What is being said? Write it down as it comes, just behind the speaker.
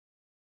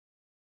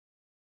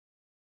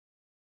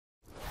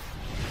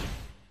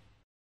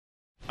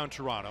on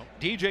Toronto.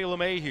 DJ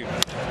LeMahieu.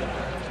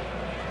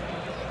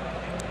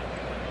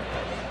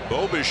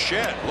 Bo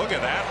Bichette, look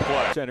at that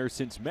play. Center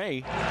since May.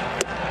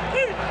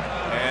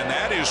 And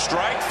that is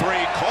strike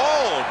three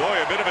called.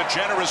 Boy, a bit of a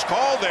generous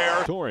call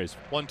there. Torres.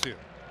 1-2.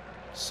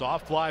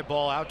 Soft fly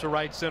ball out to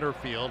right center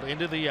field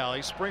into the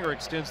alley. Springer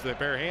extends the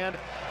bare hand.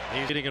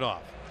 He's hitting it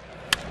off.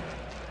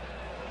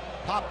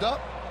 Popped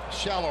up,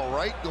 shallow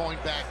right, going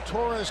back.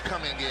 Torres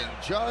coming in.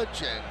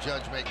 Judge, and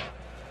Judge making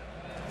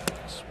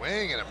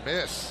swing and a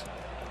miss.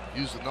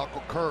 Use the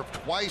knuckle curve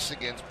twice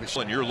against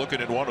Bichette. And you're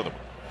looking at one of them.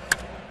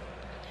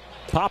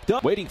 Popped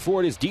up, waiting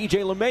for it is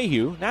DJ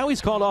LeMahieu. Now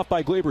he's called off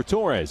by Gleyber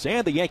Torres,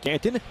 and the Yankees.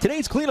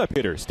 Today's cleanup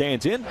hitter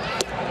stands in.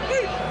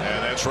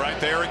 And that's right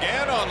there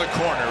again on the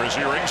corner as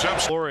he rings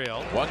up.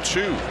 L'Oreal.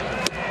 1-2.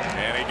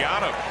 And he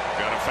got him.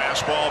 Got a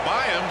fastball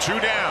by him. 2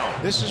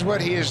 down. This is what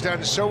he has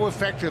done so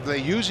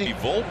effectively, using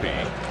Volpe.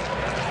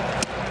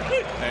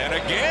 And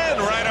again,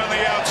 right on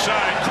the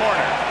outside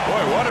corner.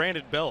 Boy, what a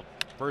Brandon Belt.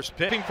 First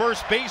pitching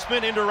first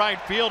baseman into right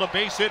field. A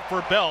base hit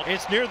for Belt.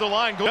 It's near the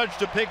line. Judge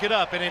to pick it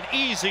up and an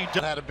easy.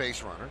 Had a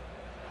base runner.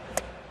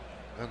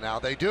 And now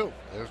they do.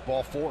 There's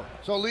ball 4.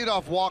 So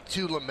leadoff walk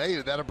to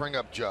LeMahieu. That'll bring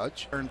up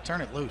Judge.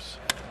 turn it loose.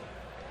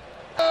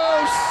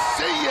 Oh,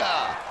 see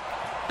ya!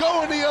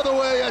 Going the other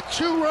way. A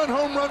 2-run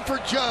home run for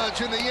Judge.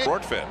 And the Yankees.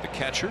 Rortvedt, the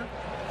catcher.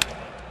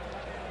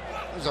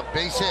 There's a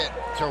base hit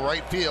to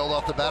right field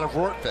off the bat of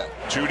Rortvedt.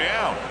 2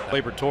 down.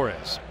 Gleyber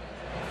Torres.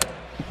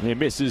 It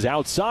misses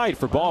outside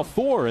for ball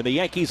 4, and the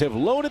Yankees have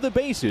loaded the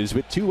bases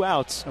with 2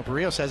 outs.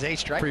 Barrios has 8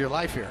 strikes for your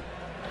life here.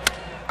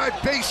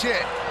 Base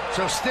hit.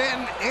 So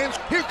Stanton, and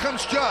here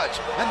comes Judge.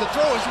 And the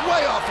throw is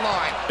way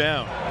offline.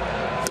 Down.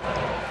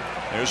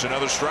 There's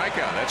another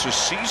strikeout. That's a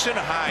season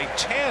high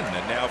 10.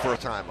 And now for a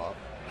Time up.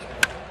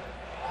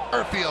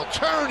 Airfield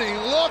turning,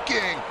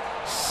 looking.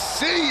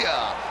 See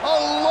ya.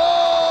 A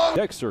long.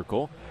 Deck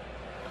circle.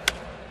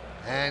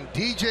 And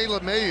DJ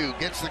LeMahieu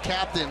gets the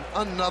captain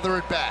another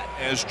at bat.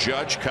 as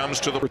Judge comes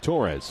to the For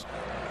Torres.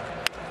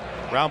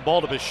 Ground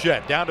ball to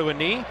Bichette. Down to a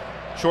knee.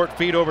 Short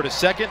feed over to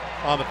second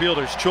on the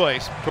fielder's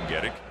choice.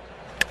 Get it.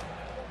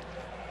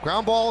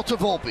 Ground ball to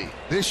Volpe.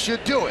 This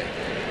should do it.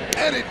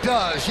 And it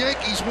does.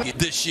 Yankees win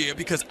this year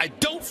because I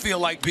don't feel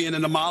like being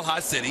in the Mile High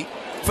City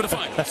for the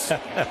finals.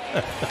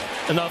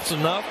 Enough's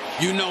enough.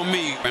 You know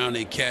me. Around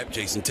a cap,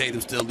 Jason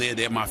Tatum still there.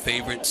 They're my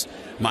favorites.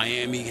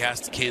 Miami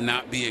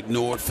cannot be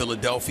ignored.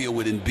 Philadelphia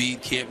with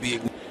Embiid can't be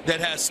ignored.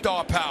 That has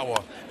star power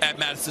at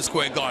Madison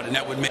Square Garden.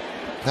 That would make.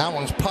 That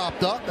one's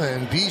popped up,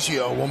 and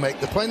Biggio will make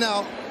the play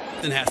now.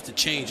 Has to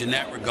change in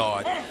that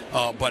regard,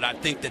 but I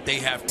think that they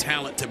have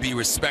talent to be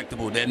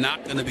respectable. They're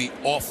not going to be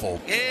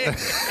awful.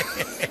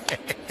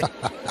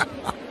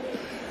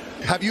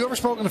 Have you ever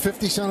spoken to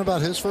 50 Cent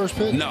about his first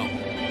pitch? No.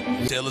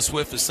 Taylor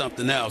Swift is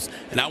something else,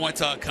 and I went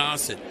to a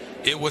concert.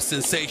 It was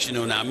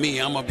sensational. Now, I'm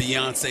a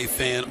Beyonce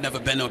fan. Never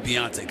been to a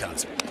Beyonce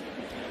concert.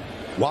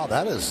 Wow,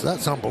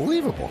 that's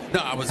unbelievable. No,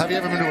 I was. Have you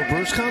ever been to a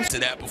Bruce concert? To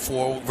that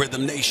before,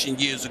 Rhythm Nation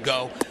years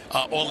ago,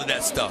 all of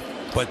that stuff.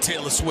 But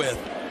Taylor Swift.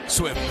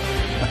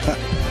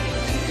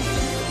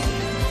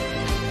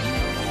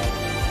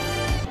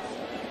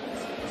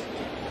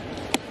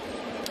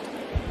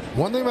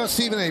 One thing about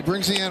Stephen A,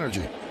 brings the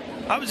energy.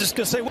 I was just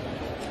going to say.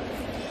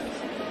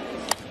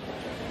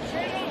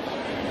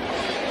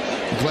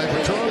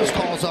 Gleyber Torres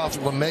calls off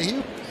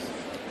LeMahieu.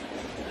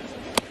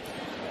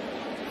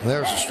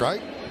 There's a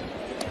strike.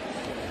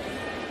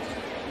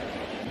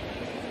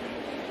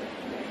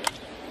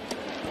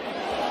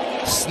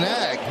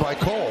 Snagged by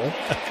Cole.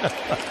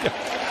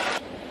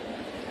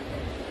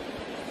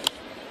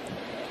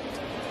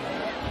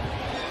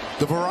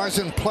 The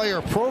Verizon player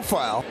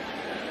profile.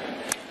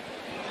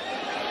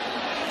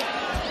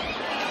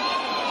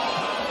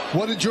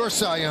 What did your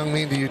Cy Young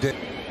mean to you, Dick?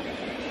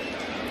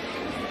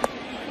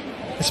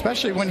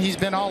 Especially when he's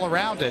been all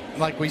around it,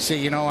 like we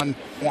see, on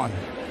one.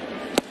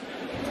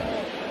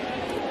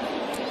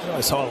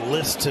 I saw a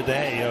list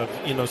today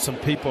of, some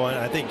people, and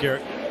I think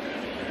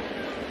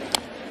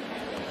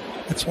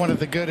It's one of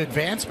the good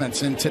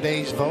advancements in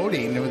today's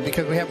voting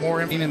because we have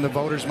more in the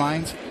voters'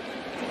 minds.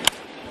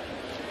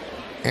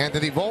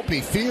 Anthony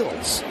Volpe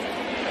fields.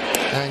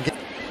 And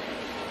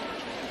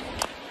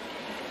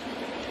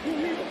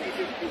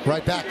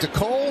right back to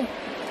Cole.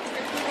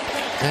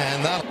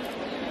 And that.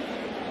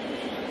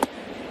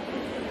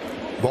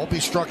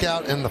 Volpe struck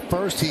out in the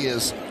first. He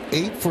is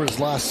 8 for his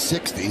last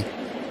 60.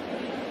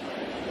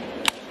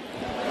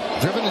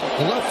 Driven to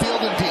left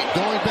field and deep.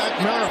 Going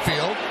back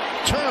Merrifield.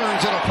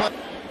 Turns and a play.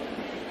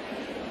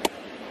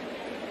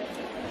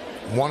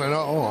 1-0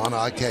 on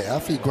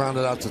IKF. He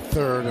grounded out to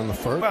third in the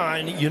first. Well,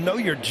 and you know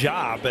your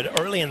job, but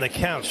early in the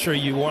count, sure,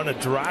 you want to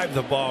drive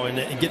the ball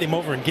and get him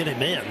over and get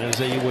him in. As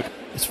you would.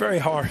 It's very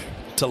hard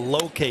to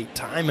locate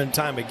time and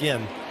time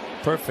again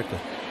perfectly.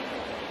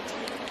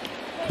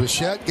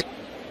 Bichette,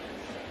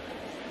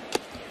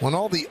 when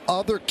all the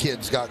other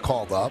kids got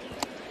called up,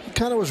 he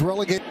kind of was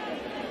relegated.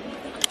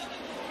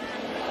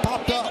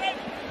 Popped up.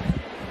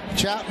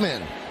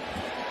 Chapman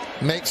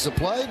makes the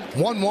play.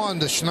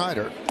 1-1 to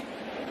Schneider.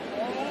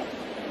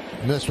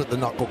 Miss with the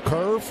knuckle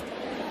curve.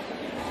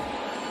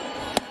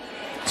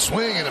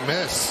 Swing and a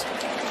miss.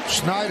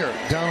 Schneider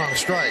down on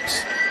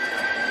strikes.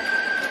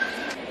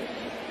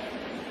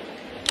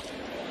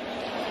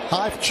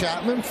 High for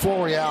Chapman.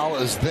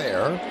 Florial is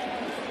there.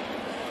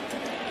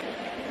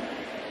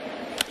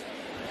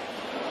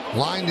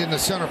 Lined into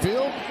center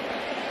field.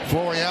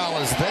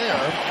 Florial is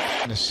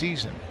there. In the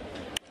season.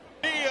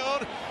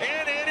 Field,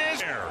 and it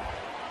is there.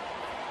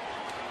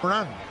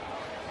 Run.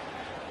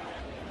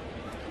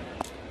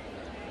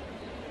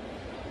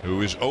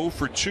 Who is 0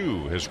 for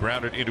 2, has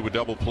grounded into a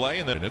double play,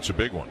 and then it's a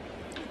big one.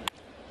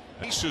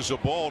 Aces a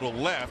ball to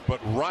left, but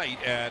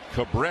right at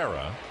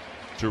Cabrera.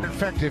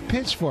 Effective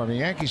pitch for me.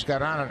 Yankees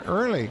got on it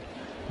early,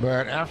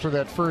 but after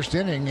that first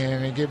inning,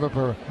 and they gave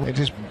up they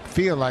just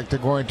feel like they're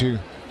going to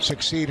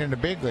succeed in the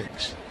big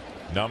leagues.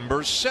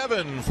 Number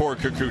 7 for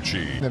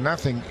Kikuchi. The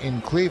nothing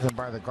in Cleveland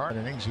by the guard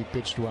innings. He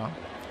pitched well.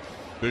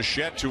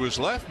 Bichette to his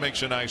left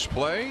makes a nice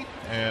play,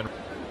 and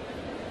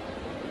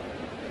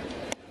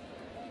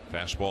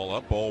fastball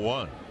up, ball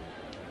 1.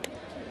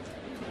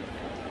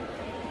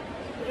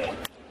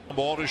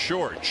 Ball to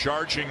short.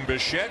 Charging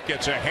Bichette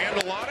gets a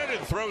handle on it and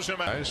throws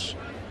him out.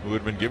 Who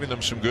had been giving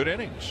them some good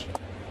innings.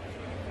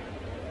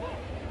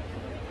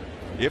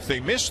 If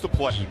they miss the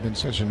play. It's been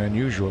such an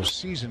unusual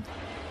season.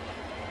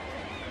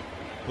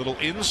 Little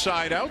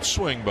inside out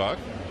swing, Buck.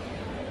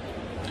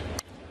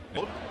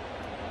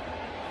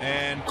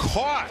 And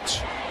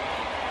caught.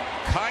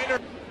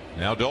 Kiner.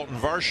 Now Dalton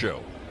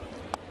Varsho.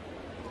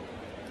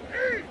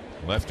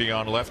 Lefty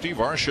on lefty.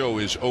 Varsho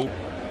is open.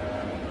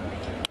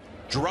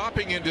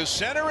 Dropping into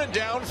center and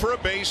down for a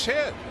base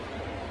hit.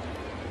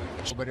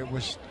 But it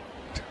was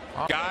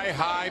Guy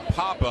high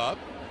pop up.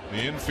 The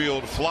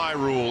infield fly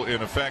rule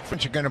in effect.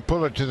 But you're going to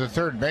pull it to the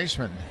third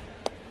baseman.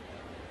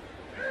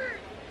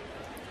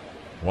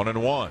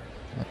 1-1.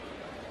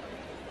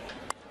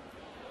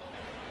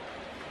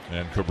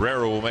 And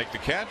Cabrera will make the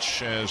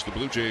catch as the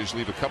Blue Jays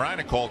leave a couple. Trying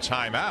to call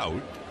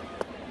timeout.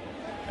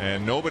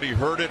 And nobody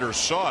heard it or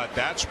saw it.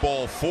 That's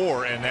ball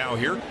 4. And now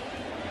here.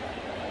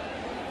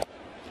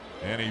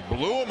 And he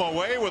blew him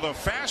away with a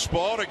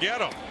fastball to get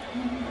him.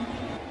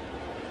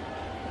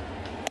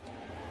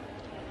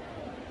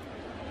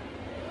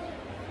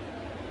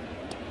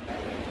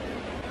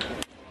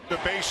 The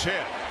base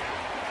hit.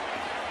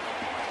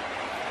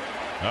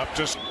 Up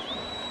to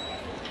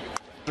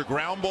the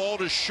ground ball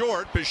to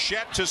short.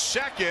 Bichette to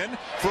second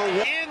for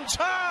in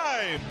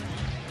time.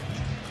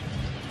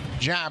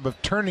 Job of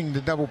turning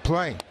the double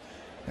play.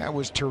 That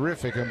was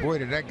terrific. And boy,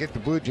 did that get the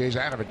Blue Jays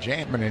out of a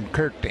jam and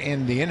Kirk to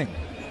end the inning.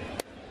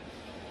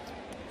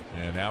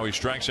 And now he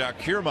strikes out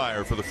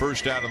Kiermaier for the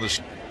first out of the.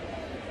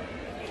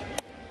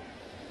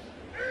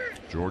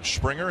 George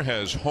Springer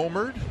has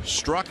homered,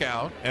 struck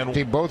out, and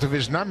see both of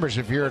his numbers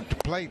if you're at the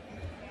plate.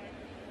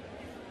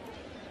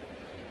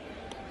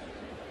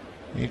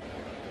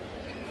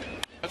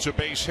 That's a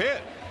base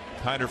hit.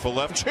 Kiner for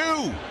left.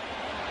 2.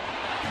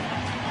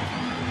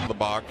 The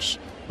box.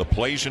 The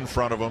play's in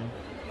front of him.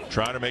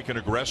 Trying to make an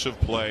aggressive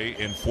play,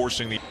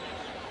 enforcing the.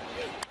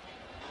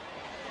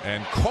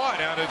 And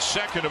caught out at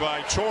second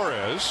by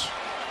Torres.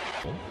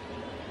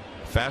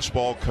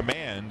 Fastball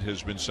command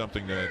has been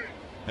something that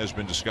has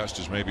been discussed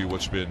as maybe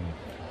what's been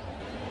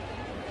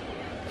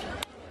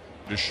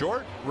to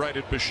short, right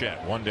at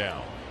Bichette. 1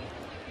 down.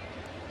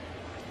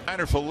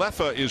 Kiner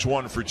Falefa is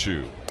 1 for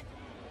 2.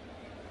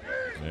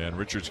 And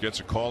Richards gets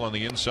a call on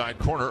the inside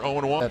corner.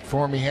 0-1. That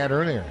form he had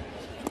earlier.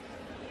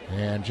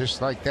 And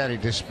just like that, he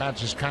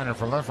dispatches Kiner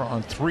Falefa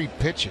on 3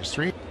 pitches.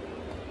 3.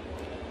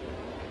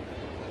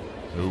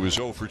 Who is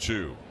 0 for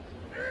 2.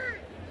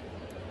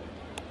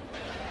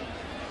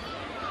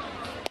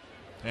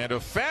 And a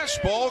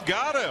fastball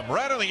got him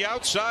right on the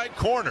outside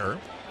corner.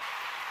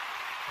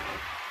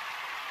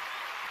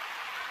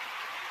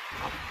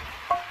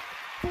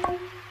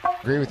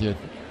 Agree with you.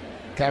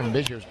 Kevin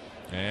Biggio.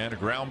 And a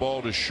ground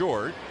ball to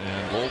short,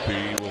 and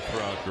Volpe will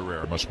throw out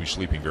Guerrero. Must be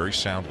sleeping very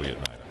soundly at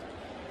night.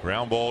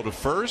 Ground ball to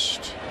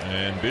first,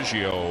 and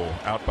Biggio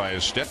out by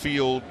a step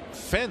field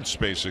fence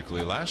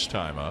basically last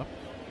time up.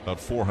 About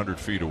 400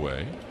 feet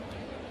away.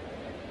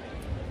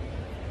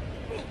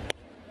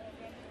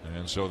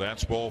 And so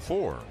that's ball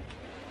 4.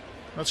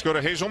 Let's go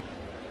to Hazel.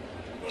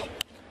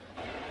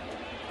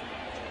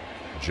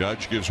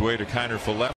 Judge gives way to Kiner Falefa.